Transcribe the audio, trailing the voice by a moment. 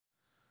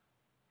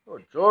Oh,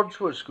 George,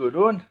 what's going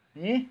on?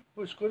 Eh?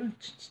 What's going on?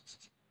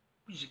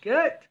 What's you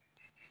got?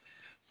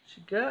 What's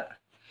you got?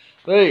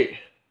 Right.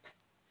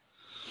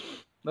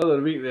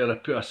 Another week there, I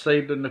put a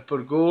side on the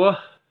pergola.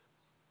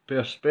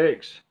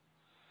 Perspex.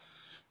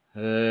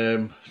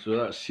 So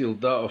that's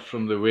sealed that off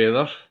from the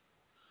weather.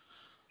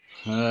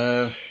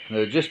 Now,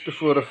 just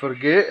before I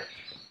forget,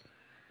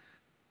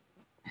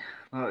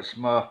 that's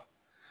my,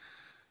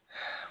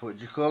 what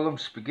do you call them?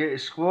 Spaghetti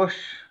squash.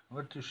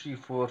 1, 2, 3,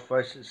 4,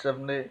 5, 6,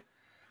 7, 8,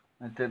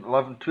 9, 10,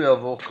 11,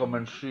 12 all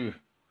coming through.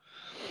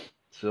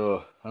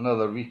 So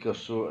another week or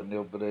so and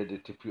they'll be ready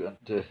to put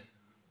into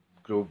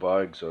grow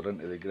bags or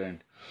into the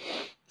ground.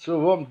 So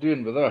what I'm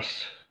doing with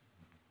this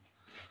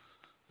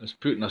is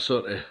putting a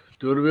sort of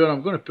doorway on.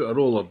 I'm going to put a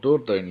roller door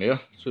down there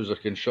so as I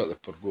can shut the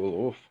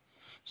pergola off,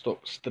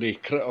 stop stray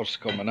critters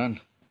coming in.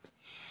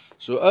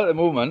 So at the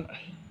moment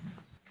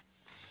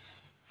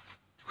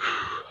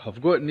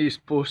I've got these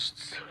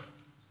posts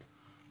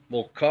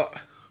all cut,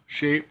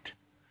 shaped,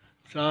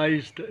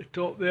 sized at the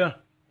top there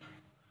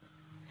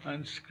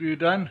and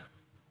screwed in,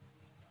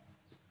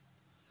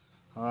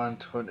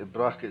 and onto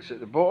brackets at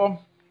the bottom,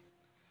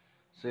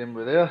 same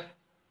with there,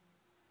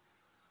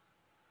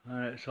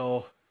 and it's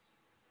all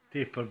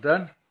tapered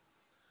in.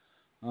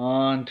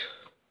 And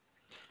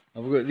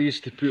I've got these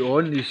to put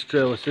on, these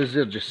trellises.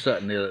 They're just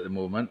sitting there at the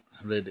moment,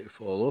 ready to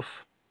fall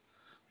off,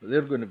 but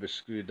they're going to be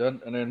screwed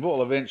in. And then what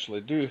I'll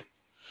eventually do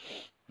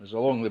is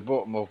along the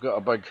bottom I've got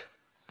a big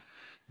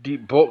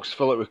deep box,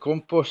 fill it with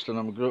compost, and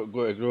I'm going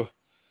to grow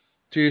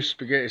 2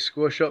 spaghetti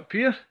squash up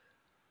here,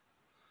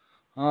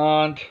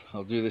 and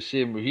I'll do the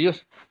same with here,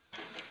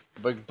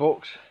 big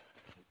box,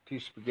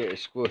 2 spaghetti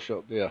squash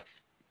up there.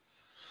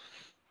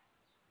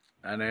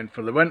 And then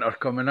for the winter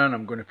coming in,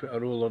 I'm going to put a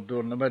roller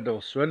door in the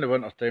middle, so in the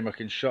winter time I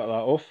can shut that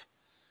off,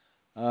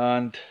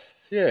 and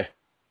yeah,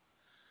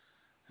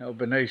 it'll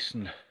be nice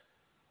and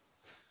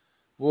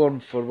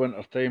warm for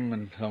winter time.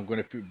 And I'm going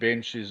to put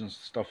benches and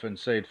stuff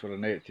inside for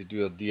Annette to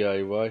do her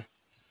DIY.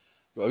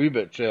 Got a wee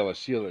bit of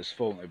trellis here that's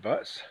falling to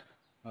bits,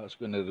 that's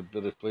going to be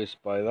replaced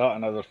by that,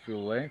 another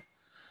full length,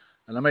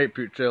 and I might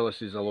put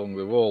trellises along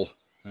the wall.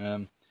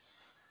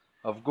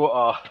 I've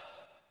got a,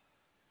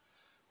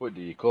 what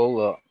do you call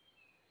that?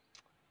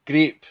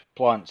 Grape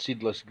plant,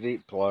 seedless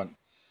grape plant.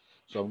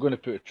 So I'm going to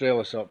put a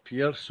trellis up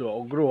here so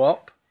it'll grow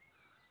up,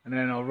 and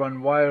then I'll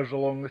run wires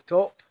along the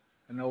top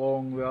and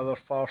along the other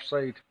far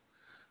side,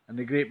 and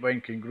the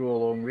grapevine can grow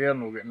along there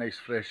and we'll get nice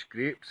fresh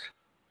grapes.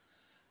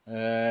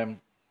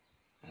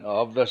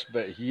 I'll have this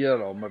bit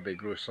here, I'll maybe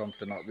grow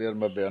something up there,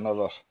 maybe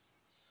another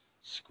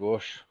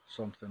squash,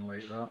 something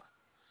like that.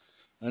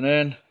 And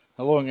then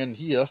along in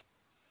here,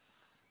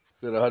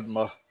 where I had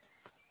my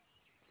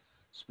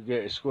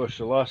spaghetti squash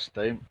the last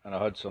time, and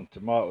I had some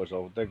tomatoes,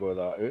 I'll dig all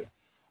that out.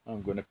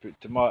 I'm going to put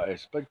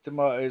tomatoes, big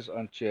tomatoes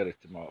and cherry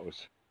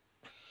tomatoes.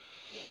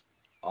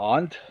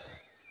 And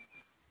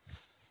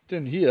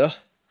down here,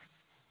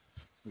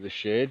 the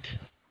shed,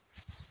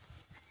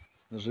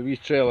 there's a wee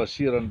trellis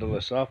here under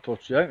this apple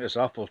tree. I think this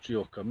apple tree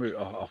will come out.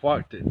 I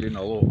whacked it down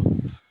a lot,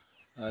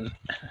 and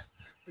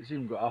it's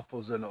even got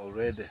apples in it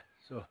already.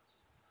 So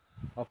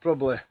I'll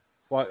probably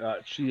whack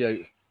that tree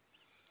out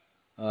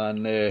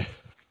and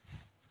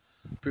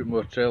put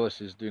more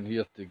trellises down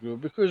here to grow,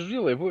 because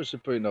really what's the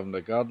point of having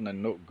a garden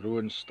and not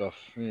growing stuff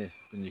when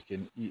you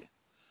can eat?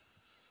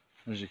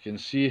 As you can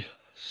see,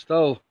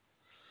 still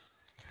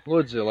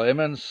loads of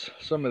lemons.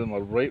 Some of them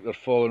are ripe, they're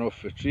falling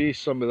off the tree,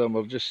 some of them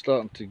are just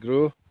starting to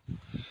grow.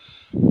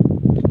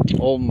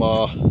 All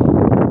my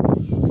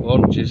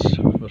oranges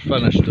were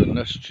finished on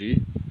this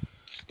tree,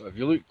 but if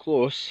you look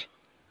close,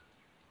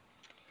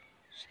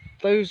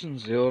 there's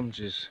thousands of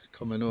oranges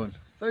coming on,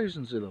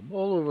 thousands of them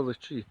all over the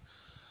tree.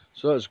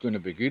 So that's going to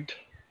be good.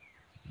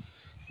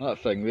 That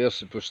thing there's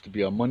supposed to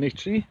be a money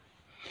tree.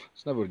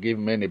 It's never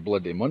given me any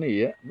bloody money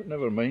yet, but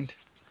never mind.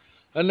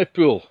 And the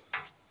pool.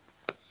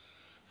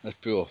 The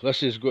pool.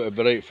 This is going to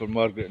be right for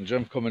Margaret and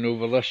Jim coming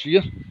over this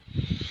year.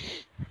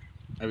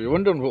 If you're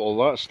wondering what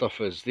all that stuff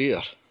is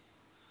there,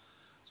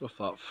 it's off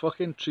that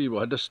fucking tree. We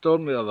had a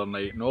storm the other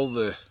night and all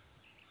the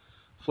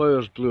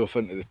flowers blew off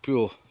into the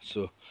pool.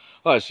 So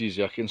that's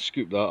easy, I can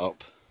scoop that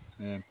up.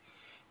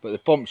 But the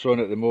pump's on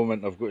at the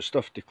moment, I've got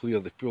stuff to clear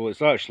the pool.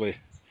 It's actually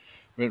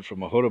went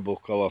from a horrible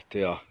colour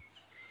to a,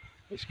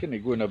 it's kind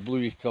of going a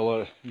bluey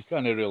colour. You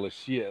can't really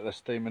see it at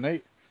this time of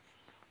night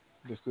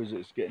because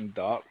it's getting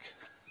dark.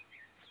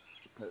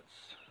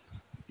 It's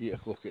 8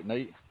 o'clock at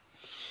night.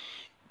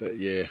 But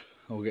yeah,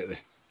 I'll get the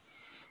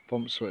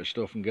pump switched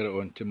off and get it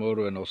on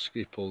tomorrow, and I'll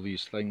scrape all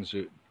these things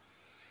out.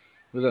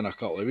 Within a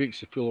couple of weeks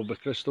the pool will be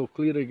crystal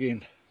clear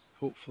again,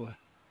 hopefully.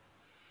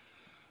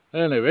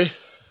 Anyway,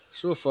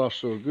 so far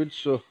so good.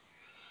 So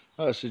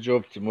that's the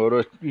job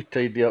tomorrow. We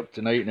tidy up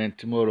tonight, and then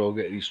tomorrow I'll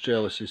get these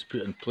trellises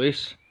put in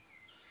place.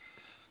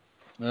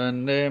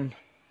 And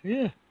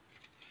yeah,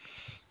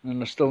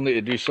 and I still need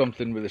to do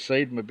something with the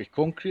side, maybe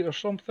concrete or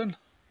something.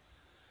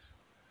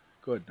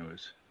 God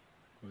knows,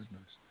 God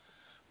knows.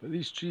 But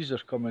these trees are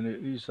coming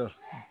out. These are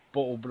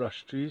bottle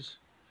brush trees,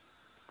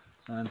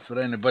 and for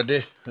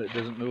anybody that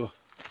doesn't know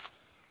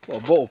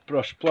what a bottle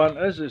brush plant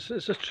is.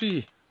 It's a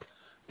tree,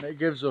 and it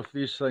gives off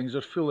these things.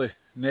 They're full of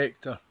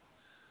nectar,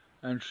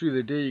 and through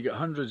the day you get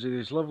hundreds of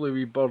these lovely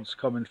wee birds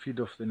come and feed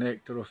off the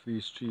nectar of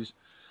these trees.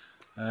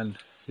 And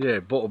yeah,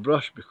 bottle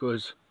brush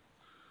because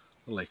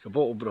I like a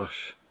bottle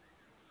brush.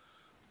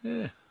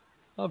 Yeah,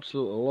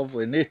 absolutely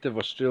lovely native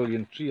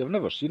Australian tree. I've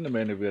never seen them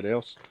anywhere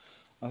else.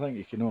 I think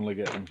you can only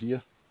get them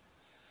here.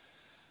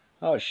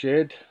 That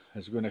shed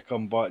is going to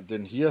come back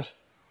down here.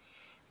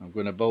 I'm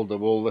going to build a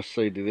wall this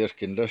side of the air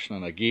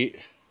conditioning, a gate,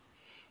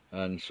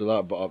 and so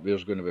that bit up there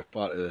is going to be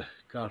part of the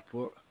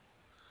carport.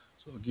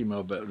 So it'll give me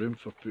a bit of room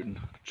for putting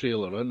a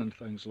trailer in and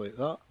things like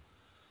that.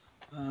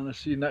 And I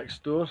see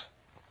next door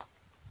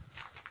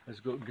it's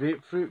got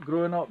grapefruit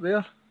growing up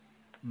there.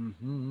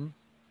 Maybe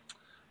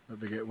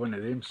get one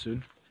of them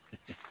soon.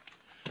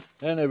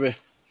 Anyway,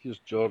 here's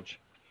George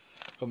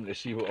coming to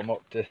see what I'm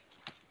up to.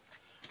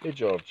 Hey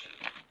George,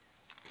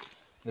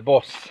 the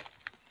boss,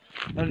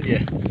 aren't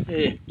you?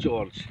 Hey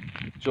George.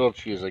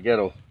 George, she's a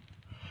girl.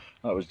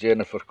 That was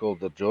Jennifer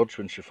called her George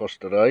when she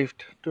first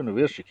arrived. Don't know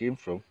where she came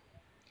from.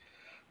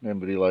 Then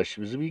we realised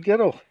she was a wee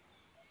girl.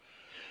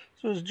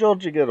 So it's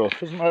Georgie girl,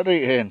 isn't that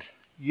right, hen?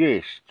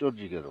 Yes,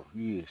 Georgie girl,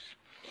 yes.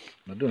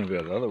 I don't know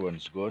where the other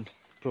one's gone.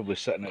 Probably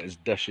sitting at his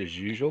dish as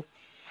usual.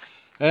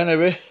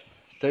 Anyway,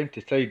 time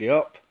to tidy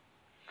up.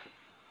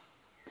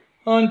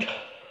 And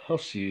I'll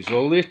see you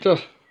all later.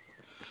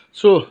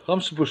 So,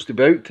 I'm supposed to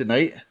be out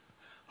tonight,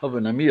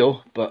 having a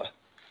meal, but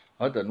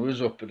I had a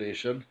nose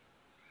operation.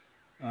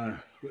 Got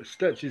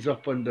stitches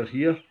up under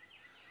here,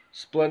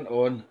 splint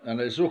on, and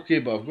it's okay,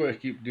 but I've got to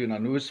keep doing a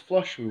nose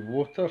flush with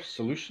water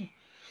solution.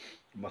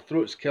 My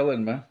throat's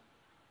killing me.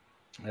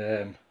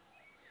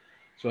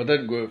 So I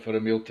didn't go out for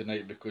a meal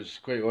tonight because,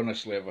 quite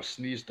honestly, if I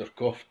sneezed or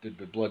coughed, there'd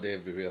be blood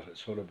everywhere.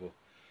 It's horrible.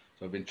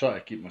 So I've been trying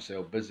to keep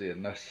myself busy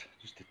in this,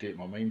 just to take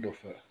my mind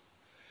off it.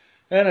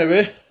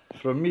 Anyway,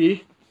 from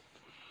me,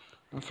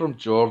 and from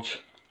George,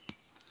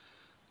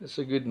 it's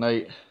a good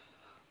night.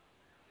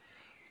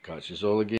 Catch us all again.